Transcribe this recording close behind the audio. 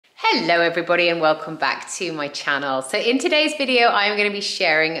Hello everybody and welcome back to my channel. So in today's video, I'm going to be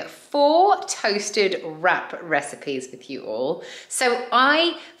sharing 4 toasted wrap recipes with you all. So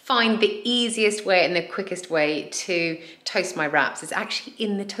I find the easiest way and the quickest way to toast my wraps is actually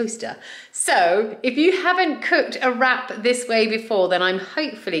in the toaster. So if you haven't cooked a wrap this way before, then I'm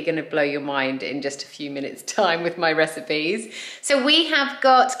hopefully going to blow your mind in just a few minutes time with my recipes. So we have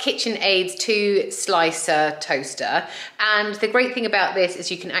got KitchenAid's 2-slicer toaster, and the great thing about this is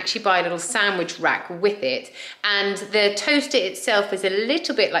you can actually buy a little sandwich rack with it, and the toaster itself is a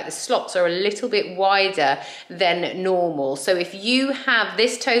little bit like the slots are a little bit wider than normal. So if you have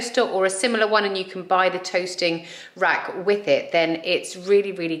this toaster or a similar one and you can buy the toasting rack with it, then it's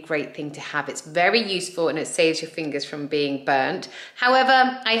really great thing to have. It's very useful and it saves your fingers from being burnt.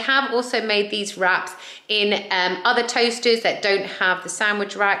 However, I have also made these wraps in other toasters that don't have the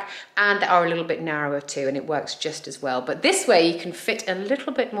sandwich rack and that are a little bit narrower too, and it works just as well. But this way you can fit a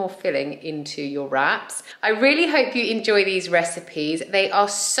little bit more filling into your wraps. I really hope you enjoy these recipes. They are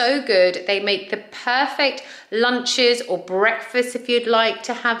so good. They make the perfect lunches or breakfast if you'd like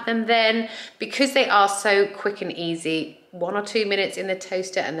to have them then, because they are so quick and easy. 1 or 2 minutes in the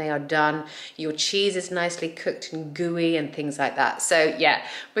toaster and they are done. Your cheese is nicely cooked and gooey and things like that. So yeah,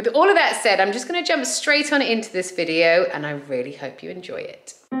 with all of that said, I'm just going to jump straight on into this video and I really hope you enjoy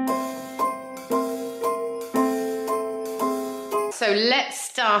it. So let's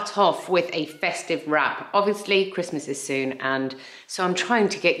start off with a festive wrap. Obviously Christmas is soon, and so I'm trying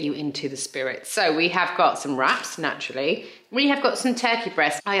to get you into the spirit. So we have got some wraps, naturally. We have got some turkey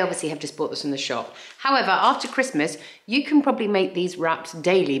breast. I obviously have just bought this from the shop. However, after Christmas, you can probably make these wraps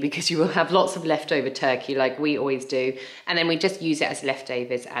daily because you will have lots of leftover turkey like we always do. And then we just use it as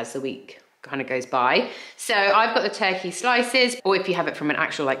leftovers as the week kind of goes by. So I've got the turkey slices, or if you have it from an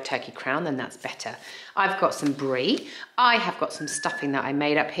actual like turkey crown, then that's better. I've got some brie. I have got some stuffing that I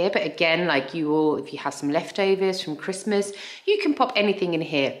made up here, but again, like you all, if you have some leftovers from Christmas, you can pop anything in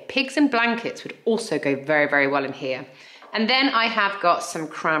here. Pigs and blankets would also go very well in here. And then I have got some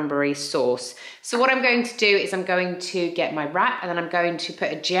cranberry sauce. So what I'm going to do is I'm going to get my wrap and then I'm going to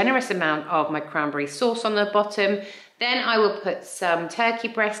put a generous amount of my cranberry sauce on the bottom. Then I will put some turkey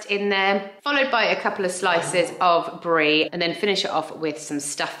breast in there, followed by a couple of slices of brie, and then finish it off with some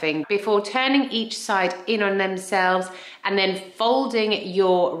stuffing before turning each side in on themselves and then folding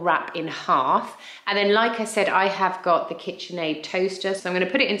your wrap in half. And then, like I said, I have got the KitchenAid toaster, so I'm going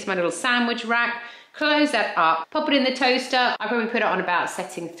to put it into my little sandwich rack, close that up, pop it in the toaster. I probably put it on about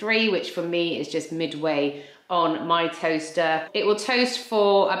setting 3, which for me is just midway on my toaster. It will toast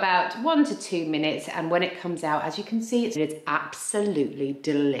for about 1 to 2 minutes, and when it comes out, as you can see, it's absolutely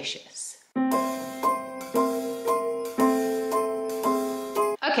delicious.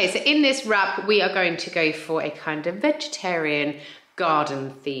 Okay, so in this wrap, we are going to go for a kind of vegetarian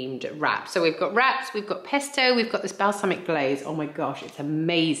garden themed wrap. So we've got wraps, we've got pesto, we've got this balsamic glaze. Oh my gosh, it's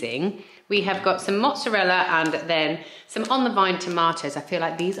amazing. We have got some mozzarella and then some on the vine tomatoes. I feel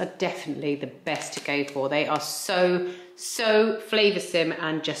like these are definitely the best to go for. They are so flavoursome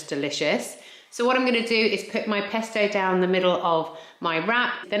and just delicious. So what I'm going to do is put my pesto down the middle of my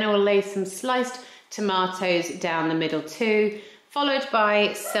wrap. Then I will lay some sliced tomatoes down the middle too, followed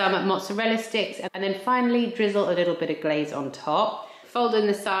by some mozzarella sticks, and then finally drizzle a little bit of glaze on top. Fold in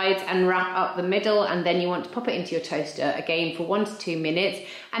the sides and wrap up the middle, and then you want to pop it into your toaster again for 1 to 2 minutes.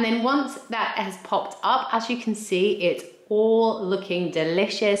 And then once that has popped up, as you can see, it's all looking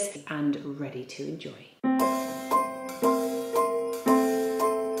delicious and ready to enjoy.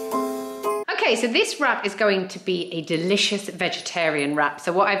 Okay, so this wrap is going to be a delicious vegetarian wrap.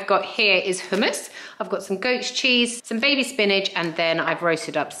 So what I've got here is hummus. I've got some goat's cheese, some baby spinach, and then I've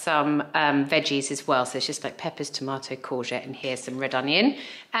roasted up some veggies as well. So it's just like peppers, tomato, courgette, and here's some red onion.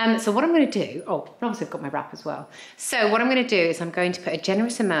 So what I'm going to do, oh, obviously I've got my wrap as well. So what I'm going to do is I'm going to put a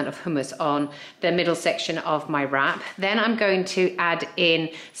generous amount of hummus on the middle section of my wrap. Then I'm going to add in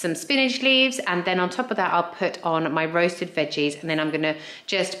some spinach leaves, and then on top of that I'll put on my roasted veggies, and then I'm going to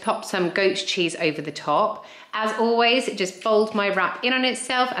just pop some goat's cheese over the top. As always, just fold my wrap in on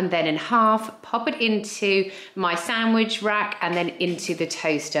itself and then in half, pop it into my sandwich rack and then into the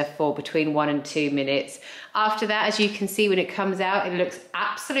toaster for between 1 and 2 minutes. After that, as you can see, when it comes out, it looks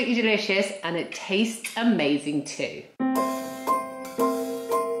absolutely delicious and it tastes amazing too.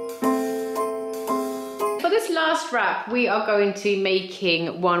 Last wrap, we are going to be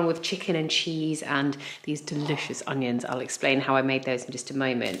making one with chicken and cheese and these delicious onions. I'll explain how I made those in just a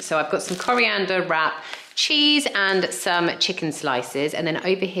moment. So I've got some coriander wrap cheese and some chicken slices. And then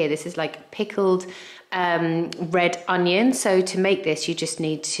over here, this is like pickled red onion. So to make this, you just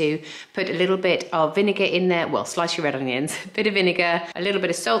need to put a little bit of vinegar in there. Well, slice your red onions, a bit of vinegar, a little bit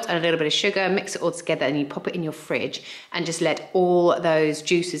of salt and a little bit of sugar, mix it all together, and you pop it in your fridge and just let all those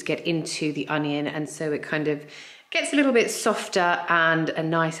juices get into the onion. And so it kind of gets a little bit softer and a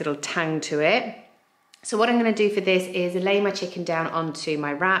nice little tang to it. So what I'm going to do for this is lay my chicken down onto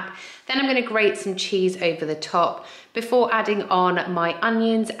my wrap. Then I'm going to grate some cheese over the top before adding on my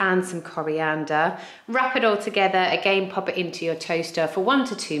onions and some coriander. Wrap it all together. Again, pop it into your toaster for 1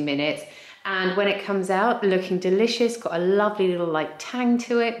 to 2 minutes. And when it comes out looking delicious, got a lovely little like tang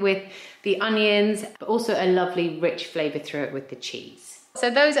to it with the onions, but also a lovely rich flavor through it with the cheese. So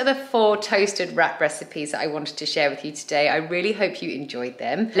those are the 4 toasted wrap recipes that I wanted to share with you today. I really hope you enjoyed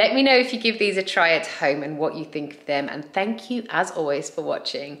them. Let me know if you give these a try at home and what you think of them. And thank you as always for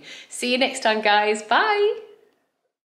watching. See you next time, guys. Bye.